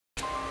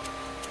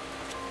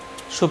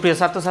সুপ্রিয়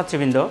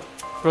ছাত্রছাত্রীবৃন্দ,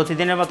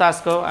 প্রতিদিনের মতো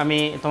আজকেও আমি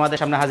তোমাদের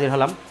সামনে হাজির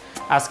হলাম।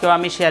 আজকেও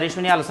আমি শেয়ার ইস্যু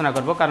নিয়ে আলোচনা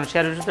করব, কারণ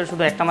শেয়ার ইস্যুতে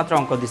শুধু একটা মাত্র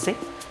অঙ্ক দিছি।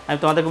 আমি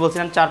তোমাদেরকে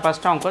বলছিলাম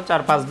 4-5টা অঙ্ক,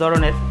 4-5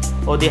 ধরনের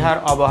অধিহার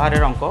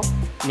অবহারের অঙ্ক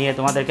নিয়ে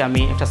তোমাদেরকে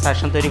আমি একটা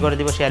সাজেশন তৈরি করে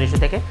দিব শেয়ার ইস্যু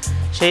থেকে।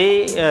 সেই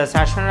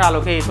সাজেশনের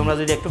আলোকেই তোমরা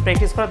যদি একটু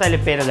প্র্যাকটিস করো তাহলে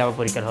পেরে যাবো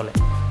পরীক্ষার হলে।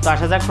 তো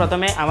আসা যাক,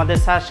 প্রথমে আমাদের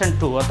সাজেশন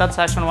 2 অর্থাৎ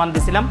সাজেশন 1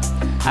 দিছিলাম।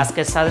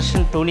 আজকে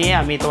সাজেশন 2 নিয়ে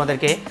আমি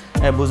তোমাদেরকে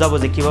বুঝাবো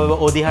যে কীভাবে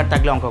অধিহার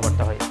থাকলে অঙ্ক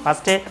করতে হয়।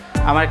 ফার্স্টে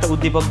আমার একটা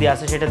উদ্দীপক দিয়ে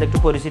আছে, সেটাতে একটু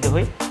পরিচিত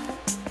হই।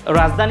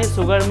 রাজধানী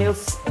সুগার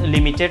মিলস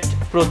লিমিটেড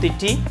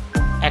প্রতিটি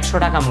 100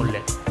 টাকা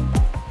মূল্যের,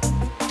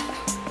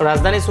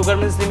 রাজধানী সুগার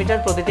মিলস লিমিটেড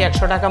প্রতিটি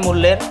 100 টাকা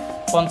মূল্যের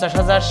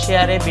 50,000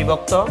 শেয়ারে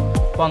বিভক্ত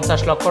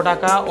 50 লক্ষ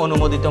টাকা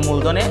অনুমোদিত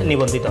মূলধনে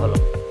নিবন্ধিত হলো।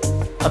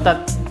 অর্থাৎ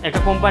একটা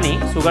কোম্পানি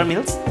সুগার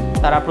মিলস,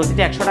 তারা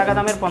প্রতিটি 100 টাকা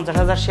দামের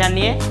 50,000 শেয়ার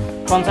নিয়ে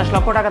 50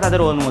 লক্ষ টাকা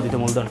তাদের অনুমোদিত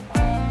মূলধন।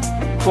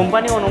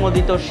 কোম্পানি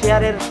অনুমোদিত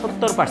শেয়ারের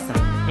 70%,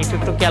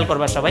 একটু খেয়াল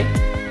করবা সবাই,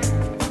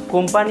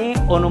 কোম্পানি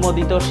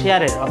অনুমোদিত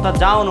শেয়ারের অর্থাৎ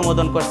যা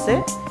অনুমোদন করছে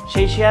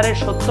সেই শেয়ারের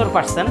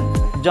 70%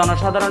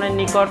 জনসাধারণের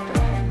নিকট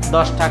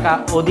 10 টাকা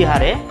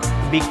অধিহারে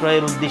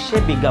বিক্রয়ের উদ্দেশ্যে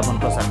বিজ্ঞাপন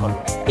প্রচার করলো।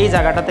 এই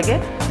জায়গাটা থেকে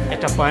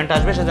একটা পয়েন্ট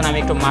আসবে, সেজন্য আমি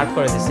একটু মার্ক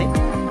করে দিচ্ছি।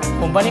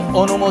 কোম্পানি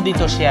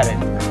অনুমোদিত শেয়ারের,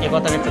 এ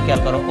কথাটা একটু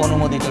খেয়াল করো,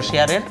 অনুমোদিত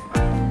শেয়ারের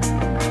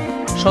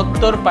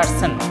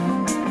 70%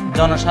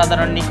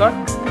 জনসাধারণ নিকট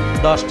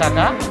 10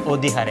 টাকা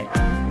অধিহারে,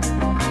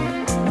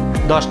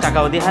 10 টাকা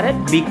অধিহারে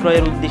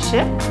বিক্রয়ের উদ্দেশ্যে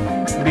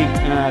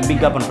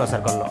বিজ্ঞাপন প্রচার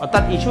করলো।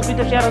 অর্থাৎ ইস্যুকৃত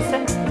শেয়ার হচ্ছে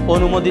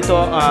অনুমোদিত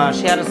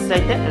শেয়ার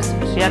চাইতে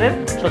শেয়ারের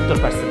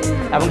 70%,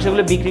 এবং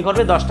সেগুলো বিক্রি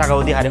করবে 10 টাকা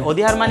অধিহারে।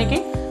 অধিহার মানে কি?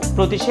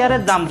 প্রতি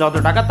শেয়ারের দাম যত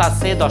টাকা তার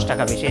চেয়ে 10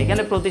 টাকা বেশি।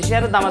 এখানে প্রতি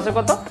শেয়ারের দাম আছে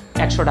কত?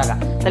 100 টাকা।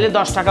 তাহলে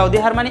 10 টাকা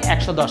অধিহার মানে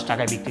 110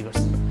 টাকায় বিক্রি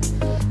করছে।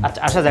 আচ্ছা,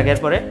 আসা যাক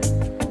এরপরে।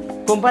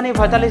 কোম্পানি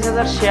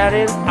 45,000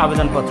 শেয়ারের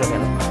আবেদনপত্র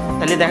পেল।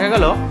 তাহলে দেখা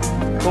গেল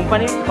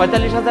কোম্পানি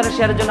 45,000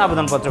 শেয়ারের জন্য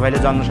আবেদনপত্র পাইলে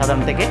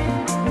জনসাধারণ থেকে।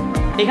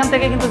 এখান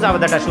থেকে কিন্তু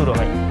জাবেদাটা শুরু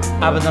হয়,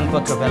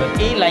 আবেদনপত্র পেল।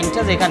 এই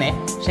লাইনটা যেখানে,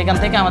 সেখান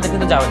থেকে আমাদের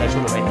কিন্তু জাবেদা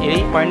শুরু হয়।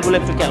 এই পয়েন্টগুলো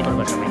একটু খেয়াল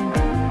করবে সবাই।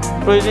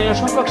 প্রয়োজনীয়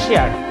সংখ্যক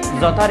শেয়ার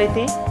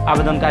যথারীতি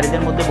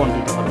আবেদনকারীদের মধ্যে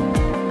বণ্টিত হলো।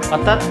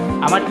 অর্থাৎ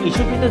আমার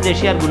ইস্যুকৃত যে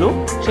শেয়ারগুলো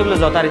সেগুলো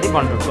যথারীতি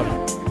বন্টন করলো।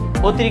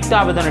 অতিরিক্ত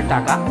আবেদনের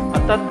টাকা,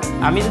 অর্থাৎ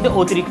আমি যদি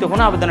অতিরিক্ত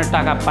কোনো আবেদনের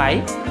টাকা পাই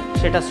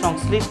সেটা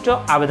সংশ্লিষ্ট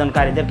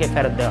আবেদনকারীদেরকে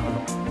ফেরত দেওয়া হলো।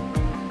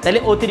 তাহলে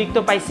অতিরিক্ত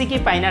পাইছি কি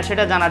পাই না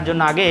সেটা জানার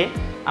জন্য আগে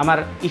আমার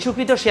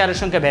ইস্যুকৃত শেয়ারের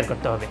সংখ্যা বের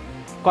করতে হবে।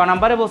 ক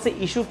নাম্বারে বলছে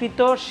ইস্যুকৃত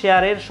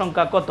শেয়ারের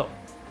সংখ্যা কত।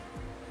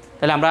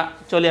 তাহলে আমরা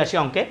চলে আসি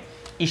অঙ্কে।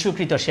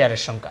 ইস্যুকৃত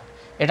শেয়ারের সংখ্যা,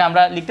 এটা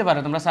আমরা লিখতে পারো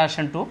তোমরা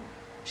সাজেশন 2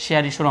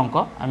 শেয়ার ইস্যুর অঙ্ক।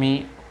 আমি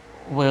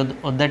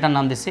অধ্যায়টার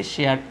নাম দিচ্ছি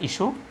শেয়ার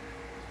ইস্যু।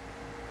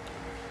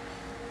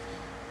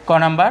 ক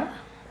নাম্বার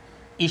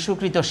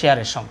ইস্যুকৃত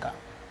শেয়ারের সংখ্যা,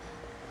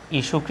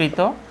 ইস্যুকৃত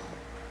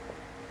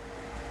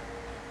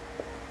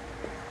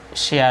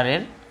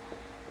শেয়ারের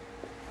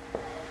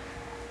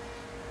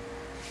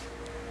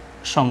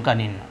সংখ্যা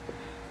নির্ণয়।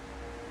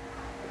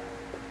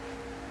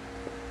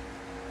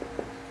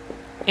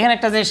 এখানে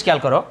একটা জিনিস খেয়াল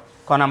করো,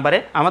 ক নাম্বারে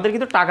আমাদের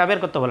কিন্তু টাকা বের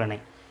করতে বলে নাই,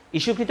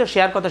 ইস্যুকৃত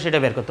শেয়ার কত সেটা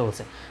বের করতে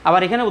বলছে।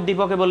 আবার এখানে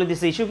উদ্দীপকে বলে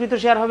দিচ্ছে ইস্যুকৃত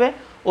শেয়ার হবে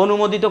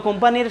অনুমোদিত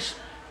কোম্পানির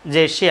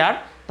যে শেয়ার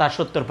তার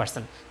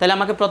 70%। তাহলে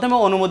আমাকে প্রথমে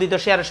অনুমোদিত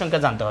শেয়ারের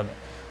সংখ্যা জানতে হবে।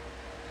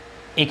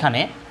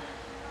 এখানে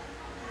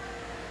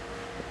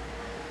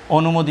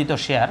অনুমোদিত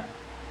শেয়ার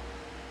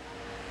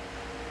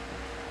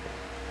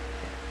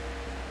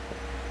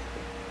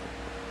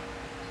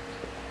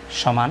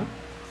সমান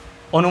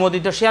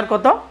অনুমোদিত শেয়ার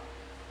কত?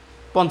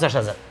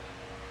 50,000,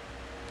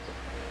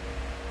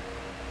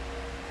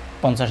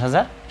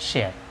 50,000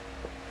 শেয়ার।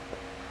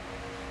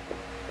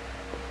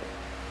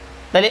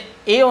 তাহলে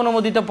এই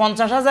অনুমোদিত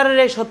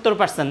 50,000-এর এই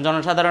 70%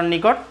 জনসাধারণ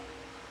নিকট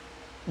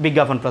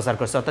বিজ্ঞাপন প্রচার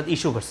করছে, অর্থাৎ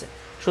ইস্যু করছে।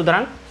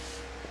 সুতরাং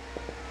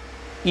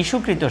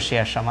ইস্যুকৃত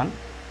শেয়ার সমান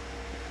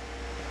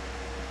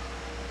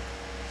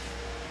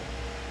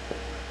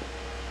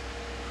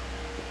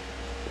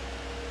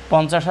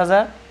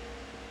 50,000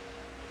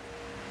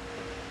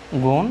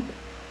 গুণ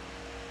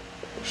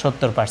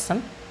 70%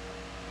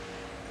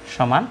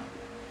 সমান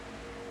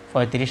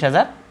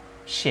 35,000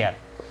 শেয়ার।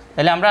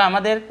 তাহলে আমরা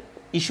আমাদের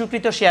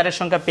ইস্যুকৃত শেয়ারের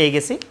সংখ্যা পেয়ে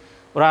গেছি।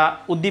 ওরা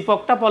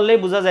উদ্দীপকটা পড়লেই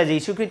বোঝা যায় যে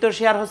ইস্যুকৃত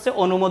শেয়ার হচ্ছে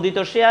অনুমোদিত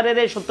শেয়ারের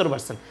এই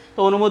 70%। তো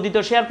অনুমোদিত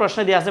শেয়ার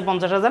প্রশ্নে দিয়ে আছে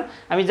 50,000,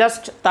 আমি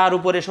জাস্ট তার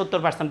উপরে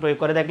 70% প্রয়োগ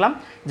করে দেখলাম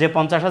যে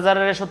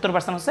 50,000-এর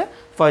 70% হচ্ছে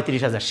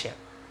 35,000 শেয়ার।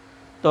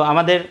 তো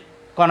আমাদের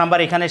ক নাম্বার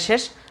এখানে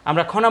শেষ।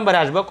 আমরা খ নাম্বারে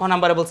আসবো। খ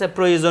নাম্বারে বলছে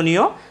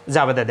প্রয়োজনীয়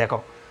জাবেদা দেখো।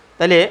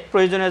 তাহলে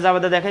প্রয়োজনীয়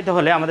জাবেদা দেখাইতে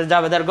হলে আমাদের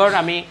জাবেদার গড়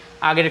আমি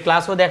আগের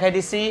ক্লাসও দেখাই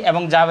দিছি,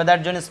 এবং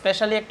জাবেদার জন্য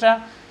স্পেশালি একটা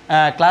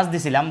ক্লাস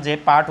দিছিলাম যে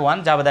পার্ট 1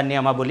 জাবেদার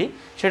নিয়মাবলী,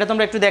 সেটা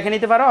তোমরা একটু দেখে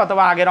নিতে পারো,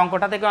 অথবা আগের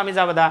অঙ্কটা থেকেও আমি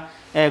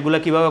জাবেদাগুলো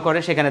কীভাবে করে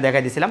সেখানে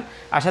দেখাই দিছিলাম।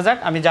 আসা যাক,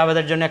 আমি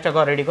জাবেদার জন্য একটা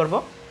গড় রেডি করব।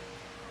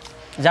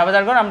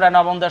 জাবেদার গড় আমরা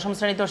নবম দশম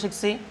শ্রেণীতেও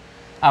শিখছি,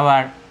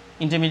 আবার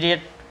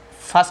ইন্টারমিডিয়েট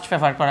ফার্স্ট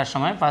পেপার করার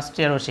সময় ফার্স্ট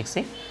ইয়ারও শিখছি।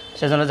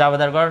 সেজন্য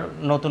জাবেদার গড়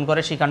নতুন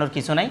করে শেখানোর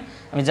কিছু নাই,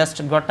 আমি জাস্ট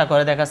গড়টা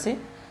করে দেখাচ্ছি।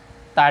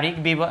 তারিখ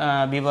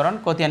বিবরণ,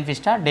 খতিয়ান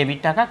পৃষ্ঠা, ডেবিট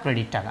টাকা,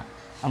 ক্রেডিট টাকা।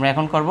 আমরা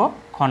এখন করব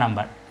খ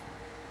নাম্বার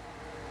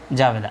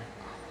জাবেদা।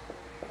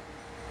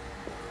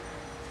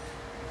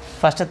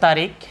 ফার্স্টে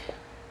তারিখ,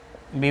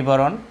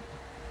 বিবরণ,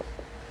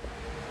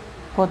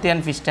 খতিয়ান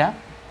পৃষ্ঠা,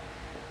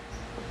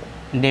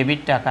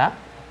 ডেবিট টাকা,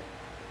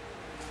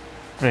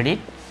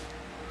 ক্রেডিট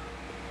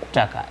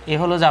টাকা। এ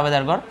হলো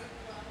জাবেদার ঘর।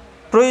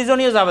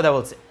 প্রয়োজনীয় জাবেদা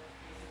বলছে।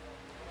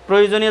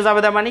 প্রয়োজনীয়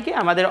জাবেদা মানে কি,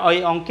 আমাদের ওই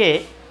অঙ্কে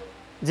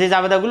যে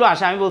জাবেদাগুলো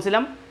আসে, আমি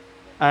বলছিলাম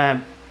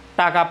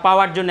টাকা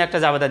পাওয়ার জন্য একটা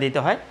জাবেদা দিতে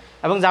হয়,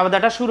 এবং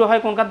জাবেদাটা শুরু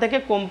হয় কোনখান থেকে,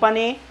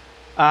 কোম্পানি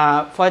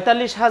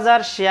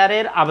 ৪৫,০০০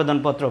 শেয়ারের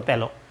আবেদনপত্র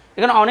পেল।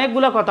 এখানে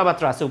অনেকগুলো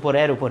কথাবার্তা আছে উপরে,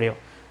 এর উপরেও,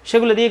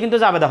 সেগুলো দিয়ে কিন্তু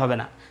জাবেদা হবে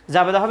না।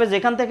 জাবেদা হবে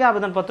যেখান থেকে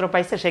আবেদনপত্র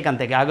পাইছে সেখান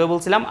থেকে। আগেও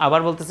বলছিলাম,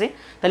 আবার বলতেছি।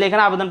 তাহলে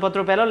এখানে আবেদনপত্র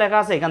পেল লেখা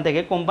আছে, এখান থেকে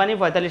কোম্পানি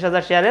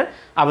 ৪৫,০০০ শেয়ারের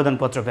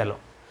আবেদনপত্র পেল।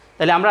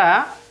 তাহলে আমরা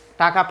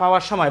টাকা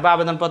পাওয়ার সময় বা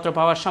আবেদনপত্র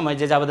পাওয়ার সময়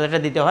যে জাবেদাটা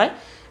দিতে হয়,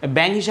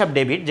 ব্যাংক হিসাব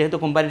ডেবিট, যেহেতু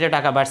কোম্পানিতে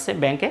টাকা বাড়ছে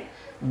ব্যাংকে,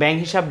 ব্যাংক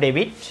হিসাব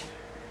ডেবিট,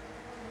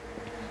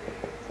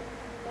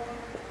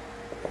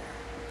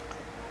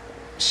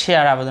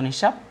 শেয়ার আবেদন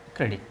হিসাব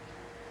ক্রেডিট।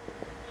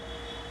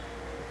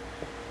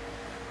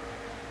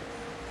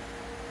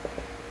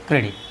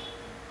 ক্রেডিট।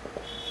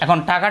 এখন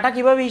টাকাটা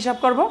কিভাবে হিসাব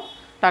করব?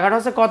 টাকাটা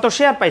হচ্ছে কত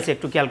শেয়ার পাইছে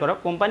একটু খেয়াল করো।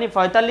 কোম্পানি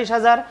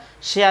 ৪৫,০০০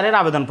 শেয়ারের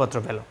আবেদনপত্র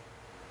পেল।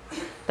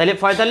 তাহলে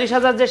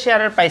 ৪৫,০০০ যে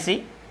শেয়ারের পাইছি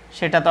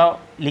সেটা তো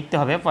লিখতে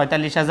হবে,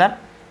 ৪৫,০০০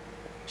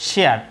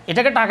 শেয়ার।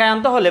 এটাকে টাকায়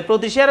আনতে হলে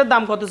প্রতি শেয়ারের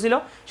দাম কত ছিল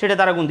সেটা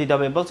তারা গুণ দিতে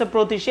হবে। বলছে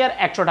প্রতি শেয়ার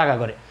 ১০০ টাকা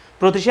করে।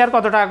 প্রতি শেয়ার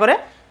কত টাকা করে?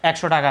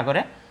 ১০০ টাকা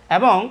করে।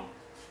 এবং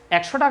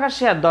 ১০০ টাকার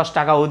শেয়ার ১০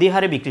 টাকা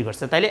অধিহারে বিক্রি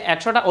করছে। তাইলে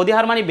 ১০০ টাকা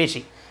অধিহার মানে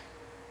বেশি,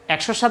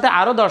 ১০০-র সাথে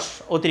আরও ১০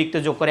 অতিরিক্ত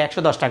যোগ করে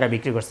 ১১০ টাকা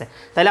বিক্রি করছে।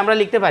 তাহলে আমরা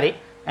লিখতে পারি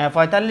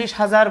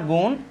 ৪৫,০০০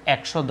 গুণ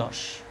 ১১০।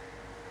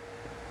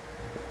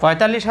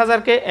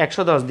 ৪৫,০০০কে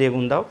 ১১০ দিয়ে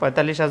গুণ দাও।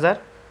 ৪৫,০০০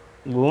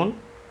 গুণ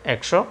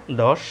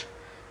 ১১০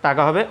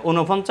 টাকা হবে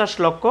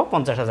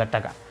 ৪৯,৫০,০০০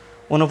 টাকা।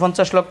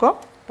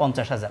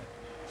 ৪৯,৫০,০০০।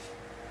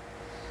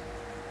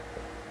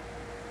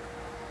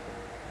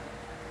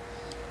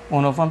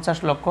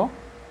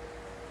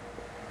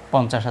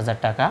 ৪৯,৫০,০০০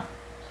 টাকা।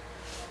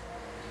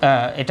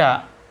 এটা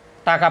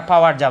টাকা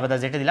পাওয়ার জাবেদা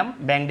যেটা দিলাম,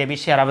 ব্যাংক ডেবিট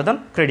শেয়ার আবেদন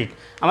ক্রেডিট।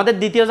 আমাদের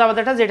দ্বিতীয়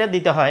জাবেদাটা যেটা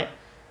দিতে হয়,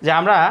 যে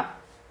আমরা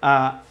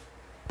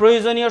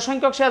প্রয়োজনীয়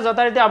সংখ্যক শেয়ার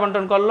যথারীতি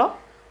আবন্টন করলো,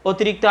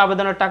 অতিরিক্ত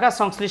আবেদনের টাকা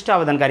সংশ্লিষ্ট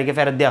আবেদনকারীকে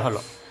ফেরত দেওয়া হলো।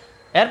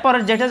 এরপরে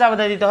যেটা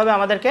জাবেদা দিতে হবে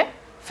আমাদেরকে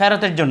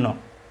ফেরতের জন্য,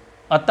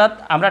 অর্থাৎ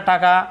আমরা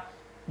টাকা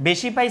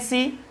বেশি পাইছি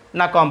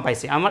না কম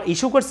পাইছি। আমার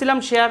ইস্যু করছিলাম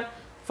শেয়ার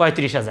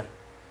 ৩৫,০০০,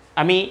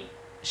 আমি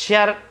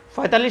শেয়ার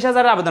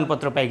 ৪৫,০০০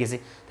 আবেদনপত্র পেয়ে গেছি।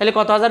 তাহলে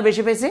কত হাজার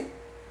বেশি পেয়েছি?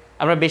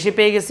 আমরা বেশি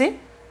পেয়ে গেছি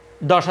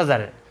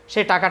 ১০,০০০।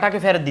 সেই টাকাটাকে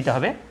ফেরত দিতে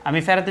হবে। আমি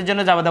ফেরতের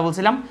জন্য জাবেদা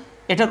বলছিলাম,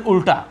 এটার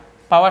উল্টা,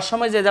 পাওয়ার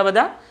সময় যে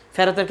জাবেদা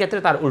ফেরতের ক্ষেত্রে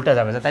তার উল্টা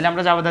জাবেদা। তাহলে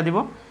আমরা জাবেদা দিব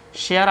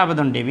শেয়ার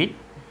আবেদন ডেবিট,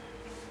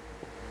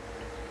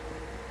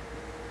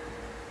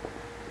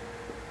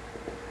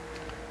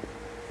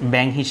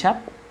 ব্যাংক হিসাব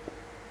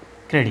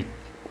ক্রেডিট।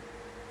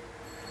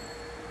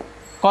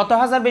 কত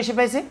হাজার বেশি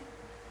পাইছি?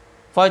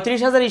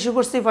 ৩৫,০০০ ইস্যু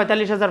করছি,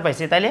 ৪৫,০০০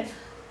 পাইছি, তাইলে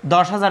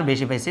 ১০,০০০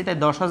 বেশি পাইছি। তাই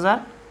 ১০,০০০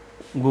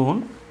 গুণ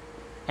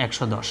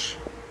 ১১০।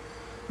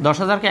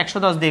 ১০,০০০কে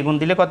 ১১০ দিয়ে গুণ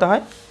দিলে কত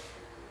হয়?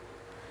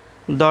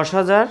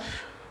 ১০,০০০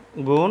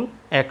 গুণ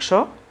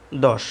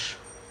 ১১০,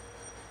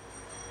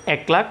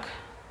 ১,০০,০০০।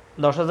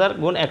 ১০,০০০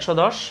 গুণ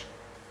 ১১০,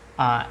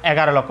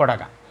 ১১ লক্ষ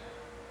টাকা।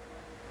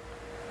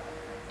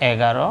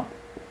 ১১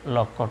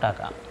 লক্ষ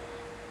টাকা।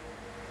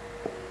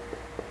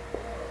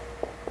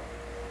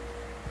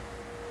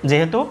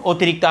 যেহেতু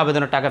অতিরিক্ত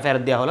আবেদনের টাকা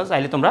ফেরত দেওয়া হলো,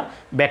 চাইলে তোমরা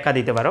ব্যাখ্যা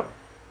দিতে পারো।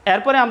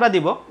 এরপরে আমরা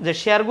দিব যে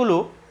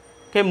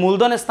শেয়ারগুলোকে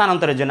মূলধনে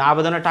স্থানান্তরের জন্য,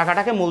 আবেদনের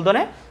টাকাটাকে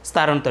মূলধনে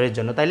স্থানান্তরের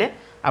জন্য। তাইলে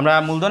আমরা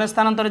মূলধনে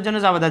স্থানান্তরের জন্য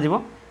জাবেদা দিব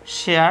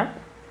শেয়ার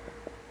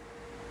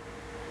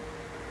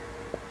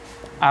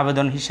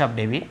আবেদন হিসাব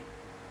ডেবিট,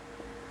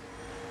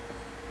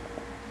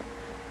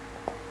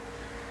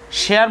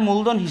 শেয়ার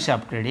মূলধন হিসাব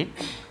ক্রেডিট,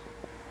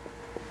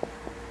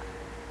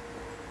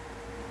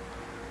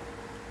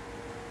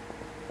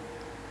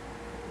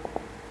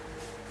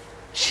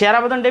 শেয়ার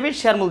আবেদন ডেবিট,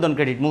 শেয়ার মূলধন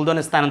ক্রেডিট,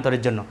 মূলধনের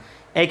স্থানান্তরের জন্য।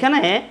 এখানে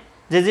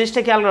যে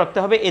জিনিসটা খেয়াল রাখতে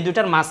হবে, এই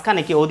দুটার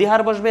মাঝখানে কি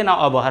অধিহার বসবে না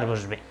অবহার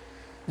বসবে।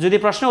 যদি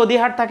প্রশ্নে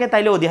অধিহার থাকে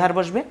তাইলে অধিহার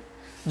বসবে,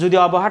 যদি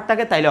অবহার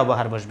থাকে তাইলে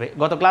অবহার বসবে।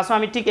 গত ক্লাসে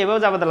আমি ঠিক এভাবে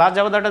জাবেদা, লাস্ট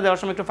জাবেদাটা দেওয়ার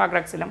সময় একটু ফাঁক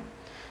রাখছিলাম,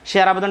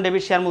 শেয়ার আবেদন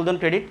ডেবিট, শেয়ার মূলধন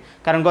ক্রেডিট,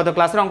 কারণ গত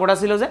ক্লাসের অঙ্কটা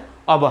ছিল যে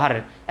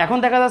অবহারের। এখন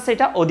দেখা যাচ্ছে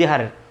এটা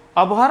অধিহারের।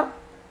 অবহার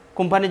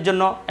কোম্পানির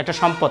জন্য একটা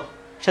সম্পদ,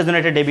 সেজন্য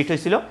এটা ডেবিট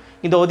হয়েছিল,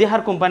 কিন্তু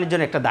অধিহার কোম্পানির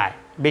জন্য একটা দায়,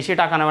 বেশি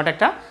টাকা নেওয়াটা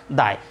একটা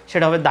দায়,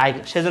 সেটা হবে দায়,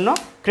 সেজন্য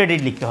ক্রেডিট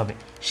লিখতে হবে।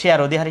 শেয়ার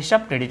অধিহার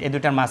হিসাব ক্রেডিট, এই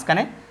দুটার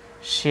মাঝখানে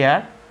শেয়ার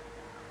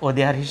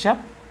অধিহার হিসাব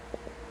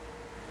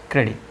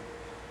ক্রেডিট,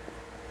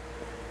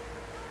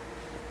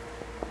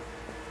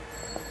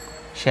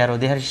 শেয়ার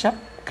অধিহার হিসাব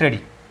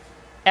ক্রেডিট।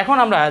 এখন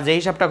আমরা যে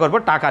হিসাবটা করব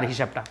টাকার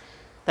হিসাবটা।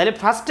 তাহলে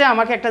ফার্স্টে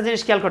আমাকে একটা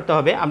জিনিস খেয়াল করতে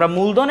হবে, আমরা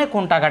মূলধনে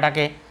কোন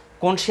টাকাটাকে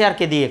কোন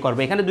শেয়ারকে দিয়ে করবো।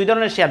 এখানে দুই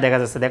ধরনের শেয়ার দেখা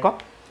যাচ্ছে, দেখো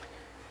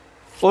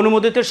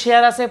অনুমোদিত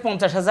শেয়ার আছে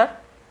 ৫০,০০০,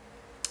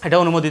 এটা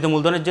অনুমোদিত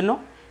মূলধনের জন্য।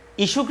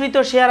 ইস্যুকৃত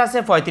শেয়ার আছে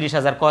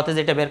 ৩৫,০০০, কতে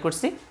যেটা বের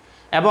করছি,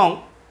 এবং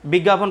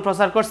বিজ্ঞাপন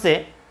প্রচার করছে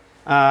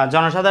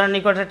জনসাধারণ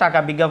নিকটে টাকা,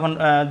 বিজ্ঞাপন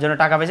জন্য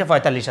টাকা পেয়েছে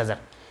 ৪৫,০০০।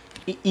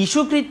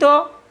 ইস্যুকৃত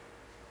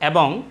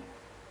এবং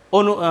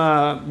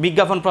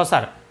বিজ্ঞাপন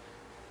প্রচার,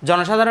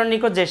 জনসাধারণ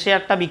নিকট যে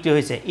শেয়ারটা বিক্রি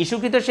হয়েছে,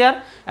 ইস্যুকৃত শেয়ার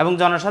এবং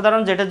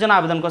জনসাধারণ যেটার জন্য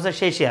আবেদন করছে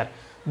সেই শেয়ার,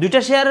 দুইটা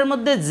শেয়ারের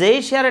মধ্যে যেই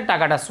শেয়ারের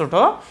টাকাটা ছোট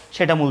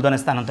সেটা মূলধনে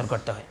স্থানান্তর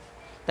করতে হয়।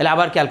 তাহলে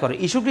আবার খেয়াল করো,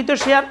 ইস্যুকৃত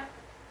শেয়ার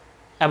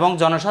এবং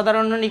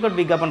জনসাধারণের নিকট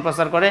বিজ্ঞাপন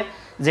প্রচার করে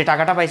যে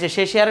টাকাটা পাইছে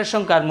সেই শেয়ারের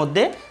সংখ্যার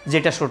মধ্যে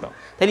যেটা ছোট।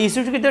 তাহলে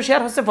ইস্যুকৃত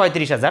শেয়ার হচ্ছে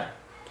 35,000,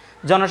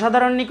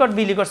 জনসাধারণ নিকট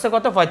বিলি করছে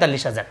কত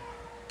 45,000,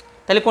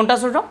 তাহলে কোনটা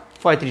ছোট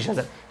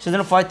 35,000,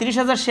 সেজন্য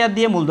 35,000 শেয়ার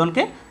দিয়ে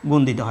মূলধনকে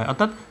গুণ দিতে হয়,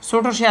 অর্থাৎ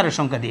ছোট শেয়ারের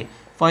সংখ্যা দিয়ে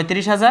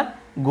 35,000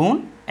 গুণ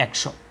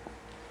 100।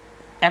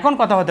 এখন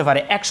কথা হতে পারে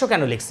 100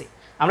 কেন লিখছি,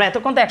 আমরা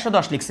এতক্ষণ তো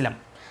 110 লিখছিলাম,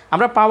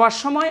 আমরা পাওয়ার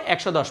সময়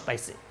 110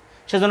 পাইছি,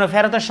 সেজন্য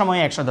ফেরতের সময়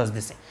 110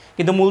 দিছি,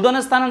 কিন্তু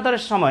মূলধনের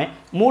স্থানান্তরের সময়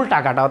মূল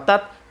টাকাটা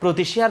অর্থাৎ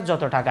প্রতি শেয়ার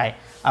যত টাকায়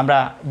আমরা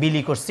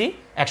বিলি করছি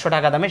 100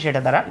 টাকা দামে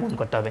সেটা দ্বারা গুণ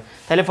করতে হবে।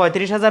 তাহলে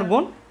 35,000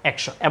 গুণ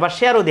 100। এবার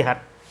শেয়ার অধিহার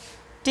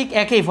ঠিক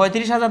একই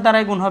 35,000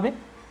 দ্বারাই গুণ হবে,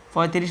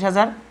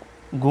 35,000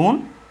 গুণ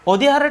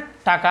অধিহারের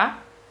টাকা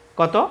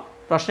কত,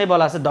 প্রশ্নে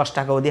বলা আছে 10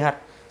 টাকা অধিহার,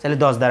 তাহলে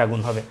 10 দ্বারা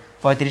গুণ হবে,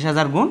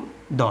 35,000 গুণ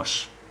 10।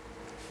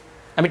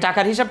 আমি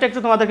টাকার হিসাবটা একটু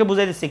তোমাদেরকে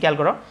বুঝিয়ে দিচ্ছি, খেয়াল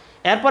করো।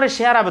 এরপরে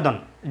শেয়ার আবেদন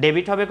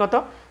ডেবিট হবে কত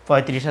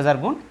 35,000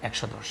 গুণ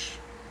 110,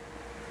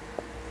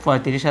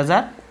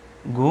 35,000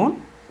 গুণ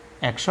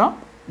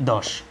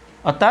 110,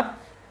 অর্থাৎ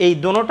এই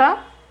দোনোটা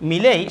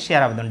মিলেই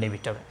শেয়ার আবেদন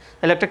ডেবিট হবে।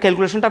 তাহলে একটা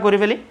ক্যালকুলেশনটা করে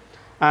ফেলি,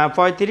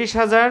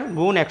 35,000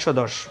 গুণ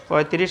 110,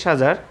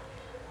 35,000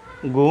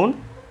 গুণ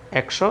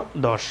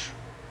 110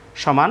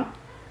 সমান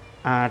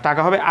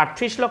টাকা হবে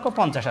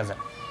 38,50,000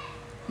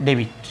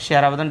 ডেবিট,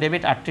 শেয়ার আবেদন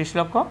ডেবিট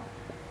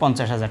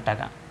 38,50,000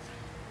 টাকা।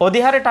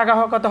 অধিহারে টাকা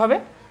হওয়া কত হবে,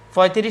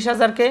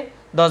 35,000কে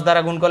 10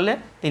 দ্বারা গুণ করলে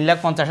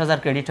 3,50,000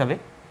 ক্রেডিট হবে।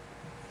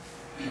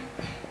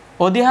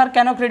 অধিহার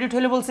কেন ক্রেডিট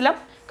হলে বলছিলাম,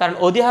 কারণ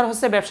অধিহার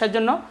হচ্ছে ব্যবসার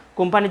জন্য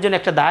কোম্পানির জন্য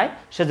একটা দায়,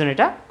 সেজন্য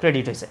এটা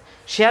ক্রেডিট হয়েছে।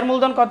 শেয়ার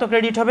মূলধন কত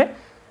ক্রেডিট হবে,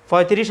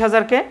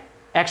 35,000কে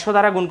 100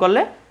 দ্বারা গুণ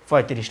করলে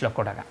 35 লক্ষ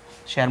টাকা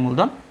শেয়ার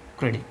মূলধন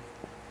ক্রেডিট।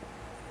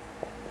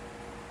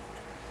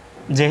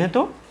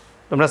 যেহেতু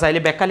তোমরা চাইলে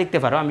ব্যাখ্যা লিখতে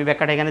পারো, আমি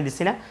ব্যাখ্যাটা এখানে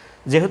দিচ্ছি না,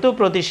 যেহেতু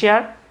প্রতি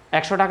শেয়ার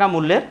 100 টাকা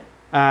মূল্যের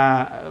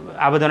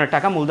আবেদনের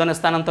টাকা মূলধনে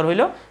স্থানান্তর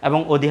হইল এবং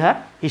অধিহার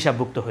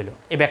হিসাবভুক্ত হইল,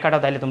 এই ব্যাখ্যাটা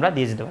তাইলে তোমরা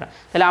দিয়ে যেতে পারো।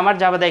 তাহলে আমার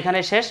জাবেদা এখানে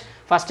শেষ।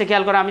 ফার্স্টে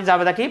খেয়াল করে আমি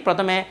জাবেদা কি,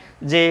 প্রথমে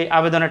যে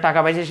আবেদনের টাকা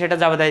পাইছি সেটা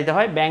জাবেদা দিতে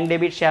হয়, ব্যাংক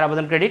ডেবিট শেয়ার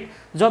আবেদন ক্রেডিট,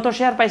 যত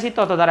শেয়ার পাইছি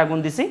তত দ্বারা গুণ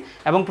দিছি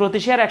এবং প্রতি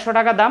শেয়ার 100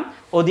 টাকা দাম,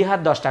 অধিহার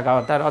 10 টাকা,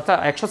 অর্থাৎ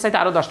 100 চাইতে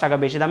আরও 10 টাকা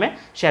বেশি দামে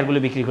শেয়ারগুলো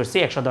বিক্রি করছি,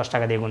 110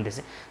 টাকা দিয়ে গুণ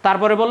দিছি।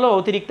 তারপরে বললো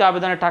অতিরিক্ত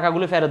আবেদনের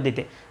টাকাগুলো ফেরত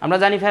দিতে। আমরা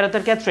জানি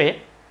ফেরতের ক্ষেত্রে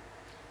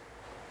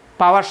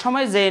পাওয়ার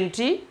সময় যে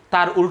এন্ট্রি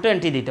তার উল্টো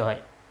এন্ট্রি দিতে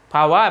হয়,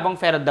 পাওয়া এবং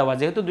ফেরত দেওয়া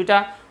যেহেতু দুইটা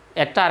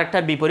একটা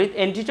আরেকটার বিপরীত,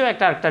 এন্ট্রিটাও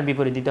একটা আরেকটার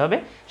বিপরীত দিতে হবে,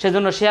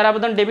 সেজন্য শেয়ার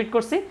আবেদন ডেবিট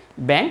করছি,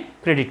 ব্যাংক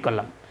ক্রেডিট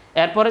করলাম।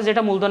 এরপরে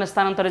যেটা মূলধনের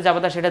স্থানান্তরে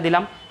জাবেদা সেটা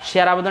দিলাম,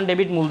 শেয়ার আবেদন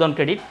ডেবিট, মূলধন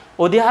ক্রেডিট।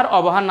 অধিহার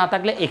অবহার না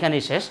থাকলে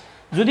এখানেই শেষ,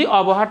 যদি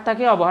অবহার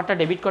থাকে অবহারটা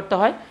ডেবিট করতে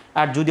হয়,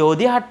 আর যদি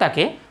অধিহার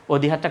থাকে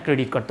অধিহারটা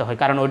ক্রেডিট করতে হয়,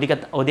 কারণ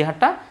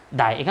অধিহারটা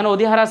দায়। এখানে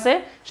অধিহার আছে,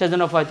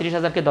 সেজন্য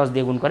 35,000কে 10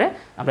 দিয়ে গুণ করে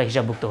আমরা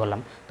হিসাবভুক্ত করলাম।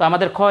 তো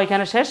আমাদের খ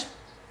এখানে শেষ।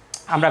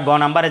 আমরা গ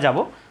নাম্বারে যাব।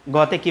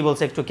 গতে কি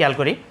বলছে একটু খেয়াল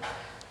করি।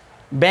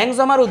 ব্যাংক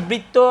জমার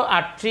উদ্বৃত্ত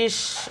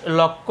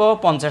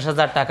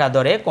 38,50,000 টাকা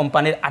দরে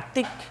কোম্পানির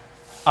আর্থিক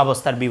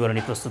অবস্থার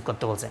বিবরণী প্রস্তুত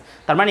করতে বলছে।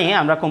 তার মানে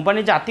আমরা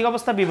কোম্পানির যে আর্থিক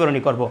অবস্থার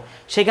বিবরণী করব,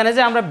 সেখানে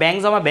যে আমরা ব্যাংক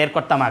জমা বের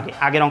করতাম,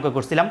 আগের অঙ্ক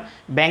করছিলাম,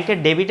 ব্যাংকের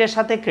ডেবিটের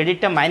সাথে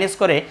ক্রেডিটটা মাইনাস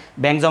করে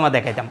ব্যাংক জমা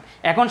দেখাইতাম,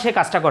 এখন সে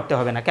কাজটা করতে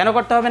হবে না। কেন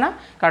করতে হবে না,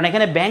 কারণ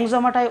এখানে ব্যাংক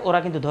জমাটাই ওরা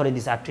কিন্তু ধরে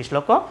দিছে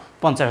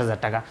 38,50,000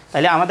 টাকা।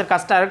 তাহলে আমাদের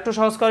কাজটা আরেকটু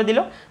সহজ করে দিল।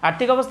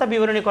 আর্থিক অবস্থা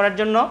বিবরণী করার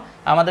জন্য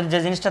আমাদের যে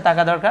জিনিসটা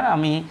থাকা দরকার,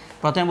 আমি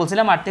প্রথমে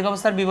বলছিলাম আর্থিক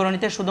অবস্থার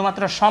বিবরণীতে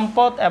শুধুমাত্র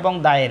সম্পদ এবং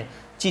দায়ের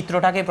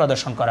চিত্রটাকে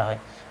প্রদর্শন করা হয়,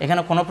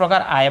 এখানে কোনো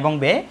প্রকার আয় এবং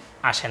ব্যয়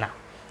আসে না।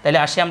 তাহলে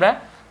আসি আমরা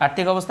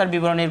আর্থিক অবস্থার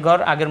বিবরণীর ঘর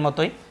আগের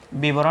মতোই,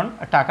 বিবরণ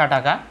টাকা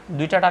টাকা,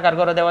 2টা টাকার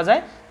ঘরও দেওয়া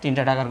যায়,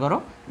 3টা টাকার ঘরও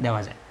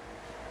দেওয়া যায়।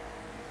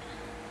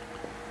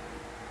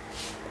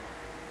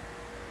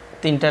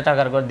 3টা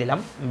টাকার ঘর দিলাম,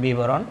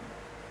 বিবরণ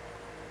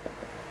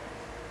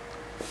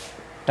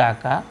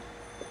টাকা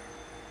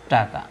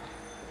টাকা।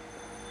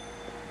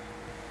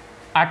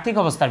 আর্থিক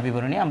অবস্থার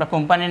বিবরণী, আমরা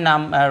কোম্পানির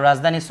নাম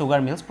রাজধানী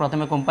সুগার মিলস,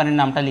 প্রথমে কোম্পানির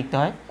নামটা লিখতে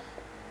হয়,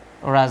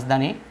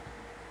 রাজধানী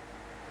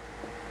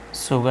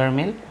সুগার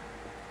মিল।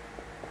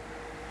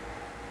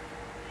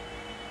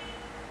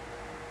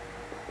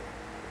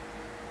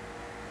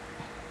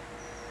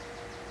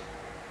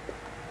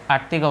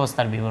 আর্থিক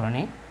অবস্থার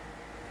বিবরণী,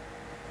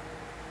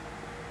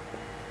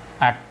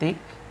 আর্থিক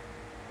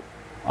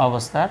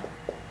অবস্থার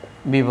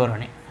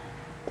বিবরণী।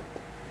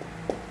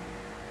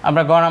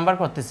 আমরা গ নাম্বার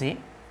করতেছি।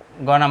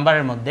 গ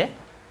নাম্বারের মধ্যে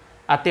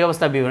আর্থিক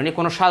অবস্থার বিবরণী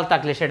কোনো সাল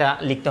থাকলে সেটা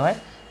লিখতে হয়,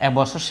 এক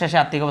বছর শেষে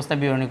আর্থিক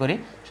অবস্থার বিবরণী করি,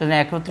 সেজন্য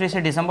 31শে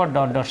ডিসেম্বর ...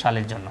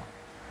 সালের জন্য।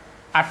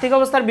 আর্থিক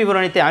অবস্থার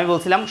বিবরণীতে আমি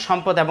বলছিলাম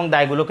সম্পদ এবং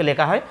দায়গুলোকে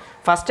লেখা হয়।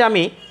 ফার্স্টে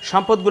আমি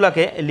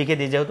সম্পদগুলোকে লিখে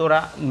দিই, যেহেতু ওরা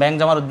ব্যাংক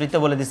জমার উদ্বৃত্ত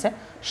বলে দিছে।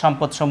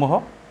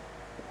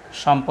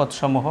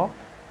 সম্পদসমূহ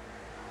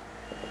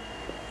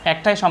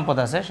একটাই সম্পদ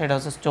আছে, সেটা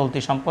হচ্ছে চলতি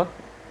সম্পদ,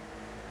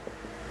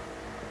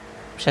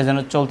 সেজন্য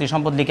চলতি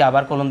সম্পদ লিখে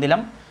আবার কলম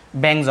দিলাম।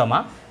 ব্যাংক জমা,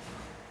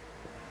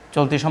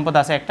 চলতি সম্পদ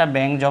আছে একটা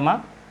ব্যাংক জমা,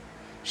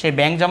 সেই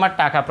ব্যাংক জমার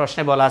টাকা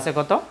প্রশ্নে বলা আছে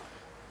কত,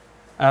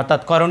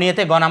 অর্থাৎ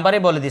করণীয়তে গ নাম্বারে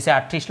বলে দিছে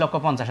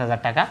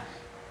 38,50,000 টাকা,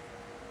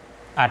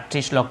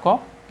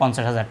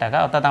 38,50,000 টাকা,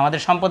 অর্থাৎ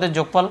আমাদের সম্পদের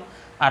যোগফল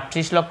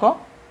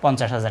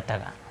 38,50,000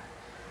 টাকা।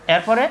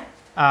 এরপরে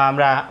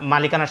আমরা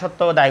মালিকানা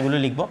সত্ত্ব ও দায়গুলো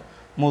লিখব।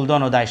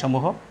 মূলধন ও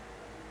দায়সমূহ,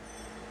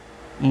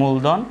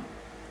 মূলধন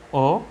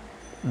ও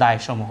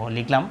দায়সমূহ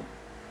লিখলাম।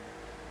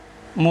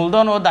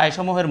 মূলধন ও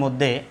দায়সমূহের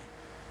মধ্যে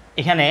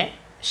এখানে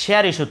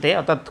শেয়ার ইস্যুতে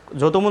অর্থাৎ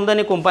যৌথ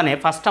মূলধনী কোম্পানি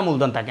 5টা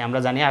মূলধন থাকে, আমরা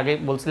জানি, আগে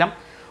বলছিলাম।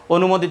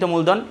 অনুমোদিত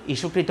মূলধন,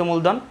 ইস্যুকৃত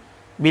মূলধন,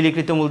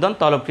 বিলিকৃত মূলধন,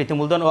 তলবকৃত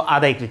মূলধন ও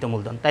আদায়কৃত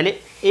মূলধন। তাইলে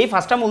এই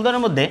 5টা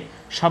মূলধনের মধ্যে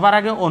সবার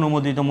আগে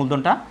অনুমোদিত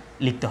মূলধনটা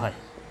লিখতে হয়।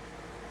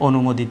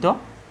 অনুমোদিত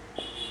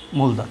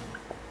মূলধন,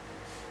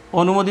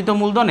 অনুমোদিত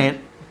মূলধনের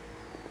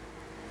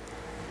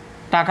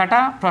টাকাটা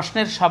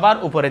প্রশ্নের সবার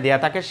উপরে দেয়া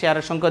থাকে,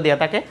 শেয়ারের সংখ্যা দেয়া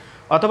থাকে,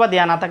 অথবা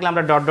দেয়া না থাকলে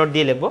আমরা ডট ডট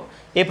দিয়ে লিখব।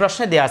 এই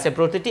প্রশ্নে দেয়া আছে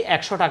প্রতিটি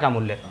 100 টাকা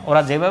মূল্যের,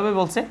 ওরা যেভাবে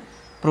বলছে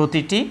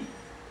প্রতিটি,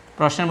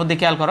 প্রশ্নের মধ্যে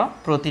খেয়াল করো,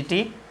 প্রতিটি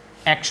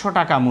 100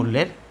 টাকা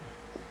মূল্যের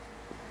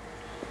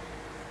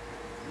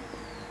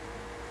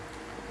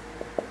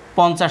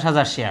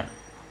 50,000 শেয়ার।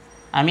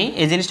 আমি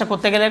এই জিনিসটা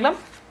করতে গেলে লিখলাম,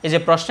 এই যে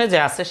প্রশ্নে যে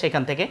আছে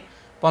সেখান থেকে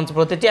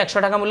প্রতিটি 100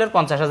 টাকা মূল্যের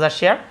 50,000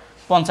 শেয়ার,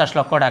 50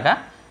 লক্ষ টাকা,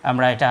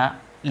 আমরা এটা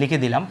লিখে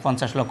দিলাম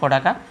 50 লক্ষ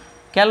টাকা।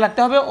 খেয়াল রাখতে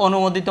হবে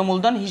অনুমোদিত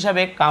মূলধন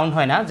হিসাবে কাউন্ট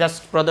হয় না, জাস্ট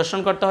প্রদর্শন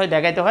করতে হয়,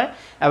 দেখাইতে হয়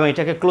এবং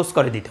এটাকে ক্লোজ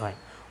করে দিতে হয়।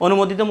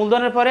 অনুমোদিত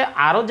মূলধনের পরে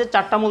আরও যে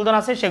 4টা মূলধন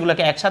আছে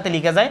সেগুলোকে একসাথে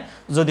লিখে যায়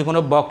যদি কোনো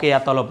বকেয়া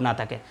তলব না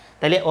থাকে।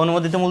 তাহলে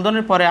অনুমোদিত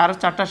মূলধনের পরে আরও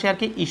 4টা শেয়ার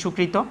কি,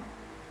 ইস্যুকৃত,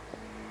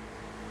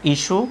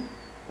 ইস্যু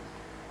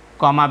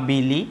কমা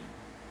বিলি,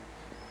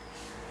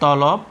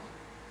 তলব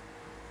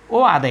ও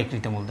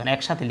আদায়কৃত মূলধন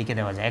একসাথে লিখে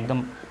দেওয়া যায়, একদম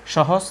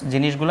সহজ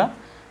জিনিসগুলা।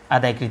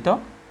 আদায়কৃত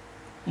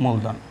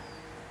মূলধন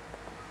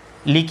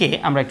লিখে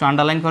আমরা একটু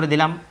আন্ডারলাইন করে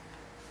দিলাম।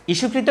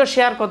 ইস্যুকৃত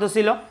শেয়ার কত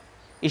ছিল,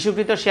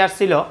 ইস্যুকৃত শেয়ার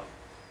ছিল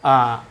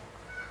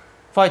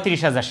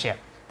 35,000 শেয়ার।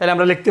 তাহলে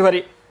আমরা লিখতে পারি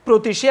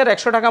প্রতি শেয়ার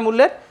 100 টাকা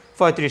মূল্যের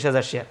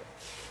 35,000 শেয়ার,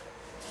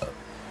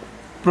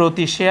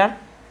 প্রতি শেয়ার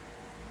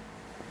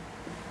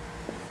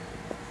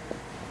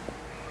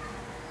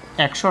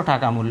 100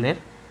 টাকা মূল্যের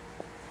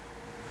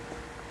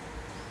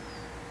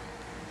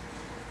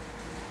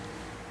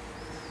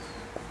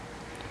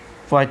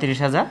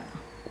 35,000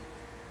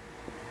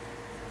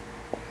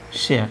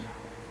 শেয়ার।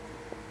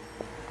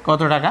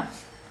 কত টাকা,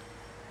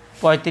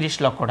 35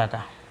 লক্ষ টাকা।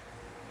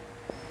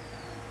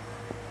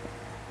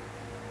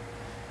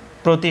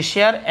 প্রতি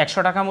শেয়ার 100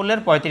 টাকা মূল্যের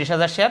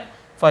 35,000 শেয়ার,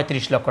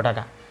 35 লক্ষ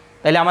টাকা।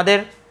 তাইলে আমাদের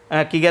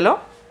কি গেল,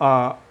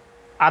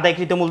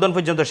 আদায়কৃত মূলধন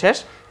পর্যন্ত শেষ।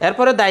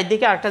 এরপরে দায়ের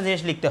দিকে আরেকটা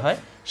জিনিস লিখতে হয়,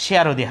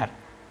 শেয়ার অধিহার।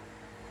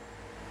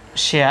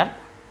 শেয়ার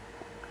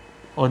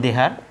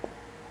অধিহার,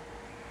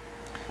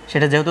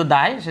 সেটা যেহেতু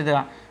দায়, সেটা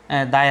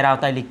দায়ের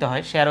আওতায় লিখতে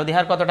হয়। শেয়ার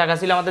অধিহার কত টাকা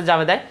ছিল আমাদের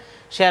জাবেদায়,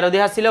 শেয়ার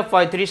অধিহার ছিল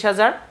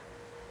 35,000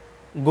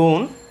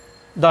 গুণ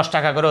 10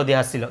 টাকা করে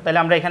অধিহার ছিল। তাহলে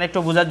আমরা এখানে একটু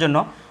বোঝার জন্য,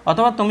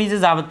 অথবা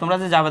তোমরা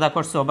যে জাবেদা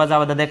করছো বা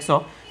জাবেদা দেখছো,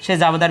 সেই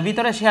জাবেদার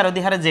ভিতরে শেয়ার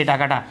অধিহারের যে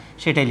টাকাটা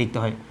সেটাই লিখতে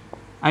হয়।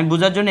 আমি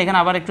বোঝার জন্য এখানে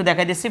আবার একটু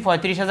দেখাই দিচ্ছি,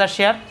 35,000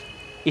 শেয়ার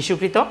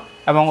ইস্যুকৃত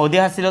এবং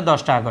অধিহার ছিল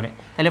 10 টাকা করে।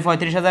 তাহলে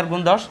 35,000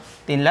 গুণ 10,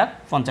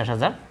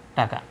 3,50,000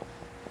 টাকা।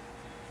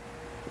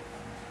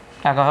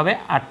 টাকা হবে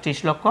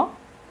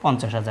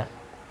 38,50,000,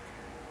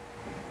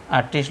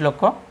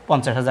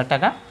 38,50,000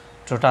 টাকা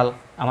টোটাল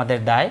আমাদের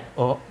দায়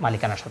ও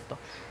মালিকানা সত্ত্ব।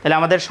 তাহলে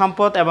আমাদের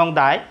সম্পদ এবং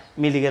দায়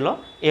মিলে গেল।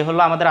 এ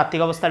হলো আমাদের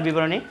আর্থিক অবস্থার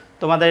বিবরণী।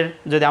 তোমাদের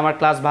যদি আমার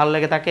ক্লাস ভালো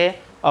লেগে থাকে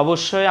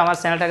অবশ্যই আমার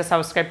চ্যানেলটাকে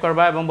সাবস্ক্রাইব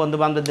করবা এবং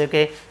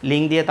বন্ধুবান্ধবদেরকে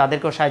লিঙ্ক দিয়ে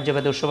তাদেরকেও সাহায্য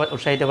পেতে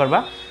উৎসাহিত করবা।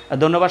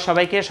 ধন্যবাদ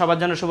সবাইকে, সবার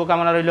জন্য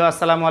শুভকামনা রইল।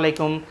 আসসালামু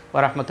আলাইকুম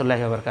ওয়া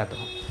রাহমাতুল্লাহি ওয়া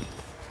বারাকাতুহু।